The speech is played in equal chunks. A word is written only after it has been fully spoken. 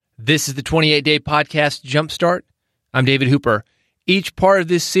This is the 28-Day Podcast Jumpstart. I'm David Hooper. Each part of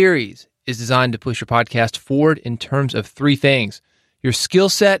this series is designed to push your podcast forward in terms of three things: your skill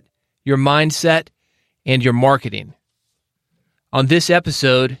set, your mindset, and your marketing. On this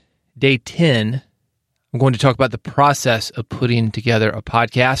episode, Day 10, I'm going to talk about the process of putting together a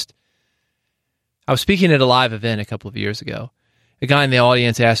podcast. I was speaking at a live event a couple of years ago. A guy in the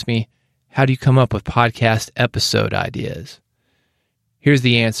audience asked me, "How do you come up with podcast episode ideas?" Here's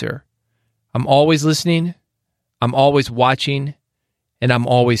the answer. I'm always listening, I'm always watching, and I'm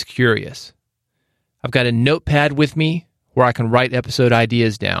always curious. I've got a notepad with me where I can write episode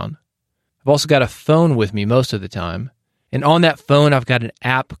ideas down. I've also got a phone with me most of the time. And on that phone, I've got an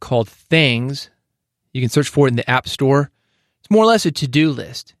app called Things. You can search for it in the App Store. It's more or less a to-do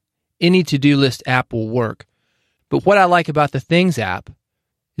list. Any to-do list app will work. But what I like about the Things app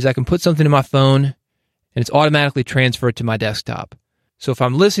is I can put something in my phone and it's automatically transferred to my desktop. So if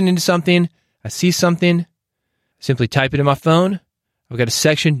I'm listening to something, I see something, I simply type it in my phone. I've got a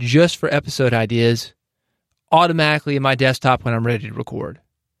section just for episode ideas automatically in my desktop when I'm ready to record.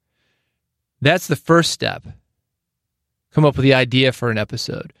 That's the first step. Come up with the idea for an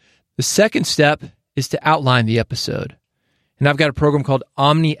episode. The second step is to outline the episode. And I've got a program called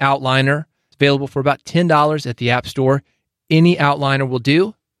Omni Outliner. It's available for about $10 at the App Store. Any outliner will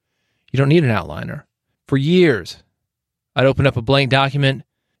do. You don't need an outliner. For years, I'd open up a blank document,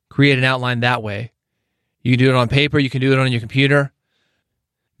 create an outline that way. You can do it on paper, you can do it on your computer.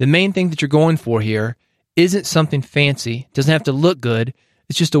 The main thing that you're going for here isn't something fancy. It doesn't have to look good.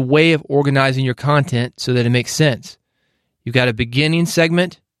 It's just a way of organizing your content so that it makes sense. You've got a beginning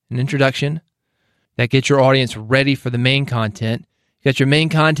segment, an introduction, that gets your audience ready for the main content. You've got your main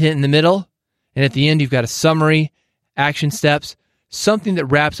content in the middle, and at the end you've got a summary, action steps, something that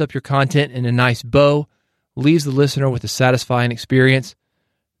wraps up your content in a nice bow, leaves the listener with a satisfying experience.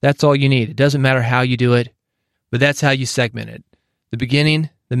 That's all you need. It doesn't matter how you do it, but that's how you segment it. The beginning,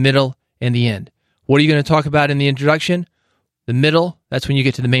 the middle, and the end. What are you going to talk about in the introduction? The middle, that's when you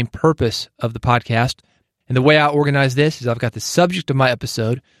get to the main purpose of the podcast. And the way I organize this is I've got the subject of my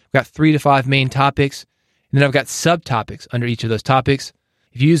episode. I've got 3 to 5 main topics, and then I've got subtopics under each of those topics.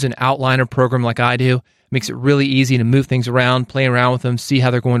 If you use an outliner program like I do, it makes it really easy to move things around, play around with them, see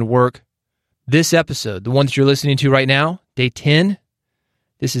how they're going to work. This episode, the one that you're listening to right now, Day 10,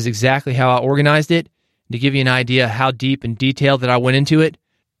 this is exactly how I organized it. To give you an idea how deep and detailed that I went into it,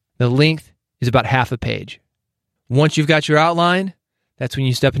 the length is about half a page. Once you've got your outline, that's when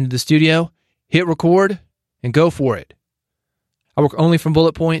you step into the studio, hit record, and go for it. I work only from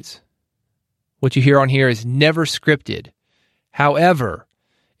bullet points. What you hear on here is never scripted. However,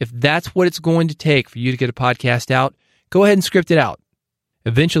 if that's what it's going to take for you to get a podcast out, go ahead and script it out.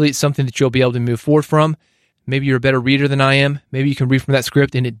 Eventually, it's something that you'll be able to move forward from. Maybe you're a better reader than I am. Maybe you can read from that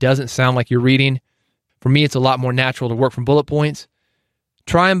script and it doesn't sound like you're reading. For me, it's a lot more natural to work from bullet points.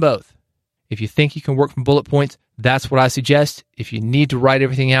 Try them both. If you think you can work from bullet points, that's what I suggest. If you need to write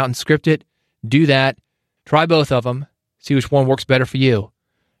everything out and script it, do that. Try both of them. See which one works better for you.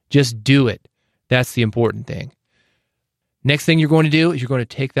 Just do it. That's the important thing. Next thing you're going to do is you're going to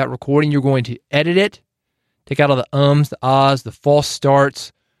take that recording, you're going to edit it. Take out all the ums, the ahs, the false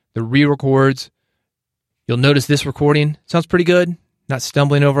starts, the re-records. You'll notice this recording sounds pretty good, not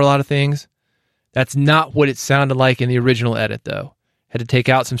stumbling over a lot of things. That's not what it sounded like in the original edit, though. Had to take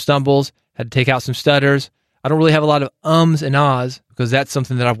out some stumbles, had to take out some stutters. I don't really have a lot of ums and ahs because that's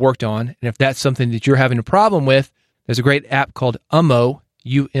something that I've worked on. And if that's something that you're having a problem with, there's a great app called Ummo,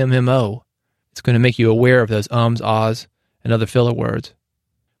 U-M-M-O. It's going to make you aware of those ums, ahs, and other filler words.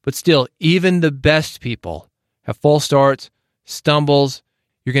 But still, even the best people have false starts, stumbles.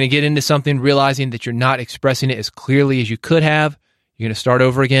 You're going to get into something realizing that you're not expressing it as clearly as you could have. You're going to start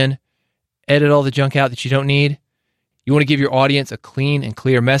over again, edit all the junk out that you don't need. You want to give your audience a clean and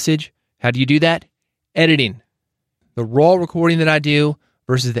clear message. How do you do that? Editing. The raw recording that I do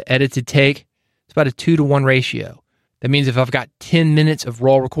versus the edited take, it's about a 2-to-1 ratio. That means if I've got 10 minutes of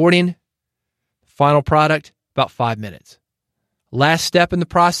raw recording, final product, about 5 minutes. Last step in the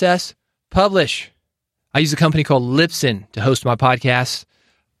process, publish. I use a company called Libsyn to host my podcasts.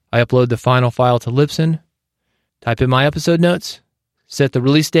 I upload the final file to Libsyn, type in my episode notes, set the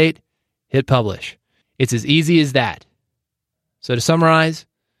release date, hit publish. It's as easy as that. So to summarize,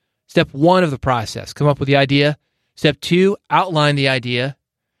 step 1 of the process, come up with the idea. Step 2, outline the idea.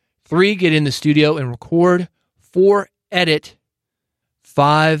 3, get in the studio and record. 4, edit.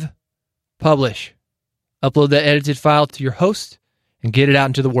 5, publish. Upload that edited file to your host and get it out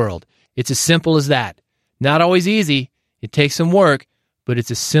into the world. It's as simple as that. Not always easy. It takes some work, but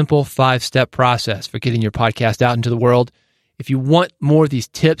it's a simple 5-step process for getting your podcast out into the world. if you want more of these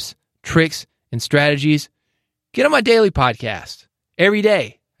tips, tricks, and strategies, get on my daily podcast. Every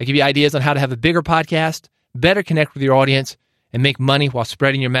day, I give you ideas on how to have a bigger podcast, better connect with your audience, and make money while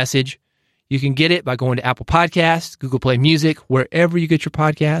spreading your message. You can get it by going to Apple Podcasts, Google Play Music, wherever you get your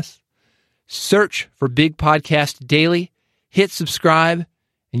podcasts. Search for Big Podcast Daily, hit subscribe,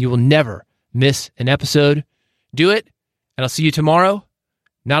 and you will never miss an episode. Do it, and I'll see you tomorrow,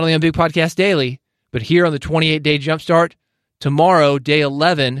 not only on Big Podcast Daily, but here on the 28-Day Jumpstart. Tomorrow, day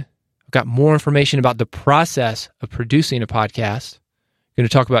 11, I've got more information about the process of producing a podcast. I'm going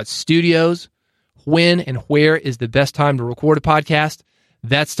to talk about studios, when and where is the best time to record a podcast.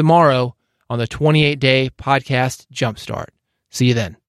 That's tomorrow on the 28-Day Podcast Jumpstart. See you then.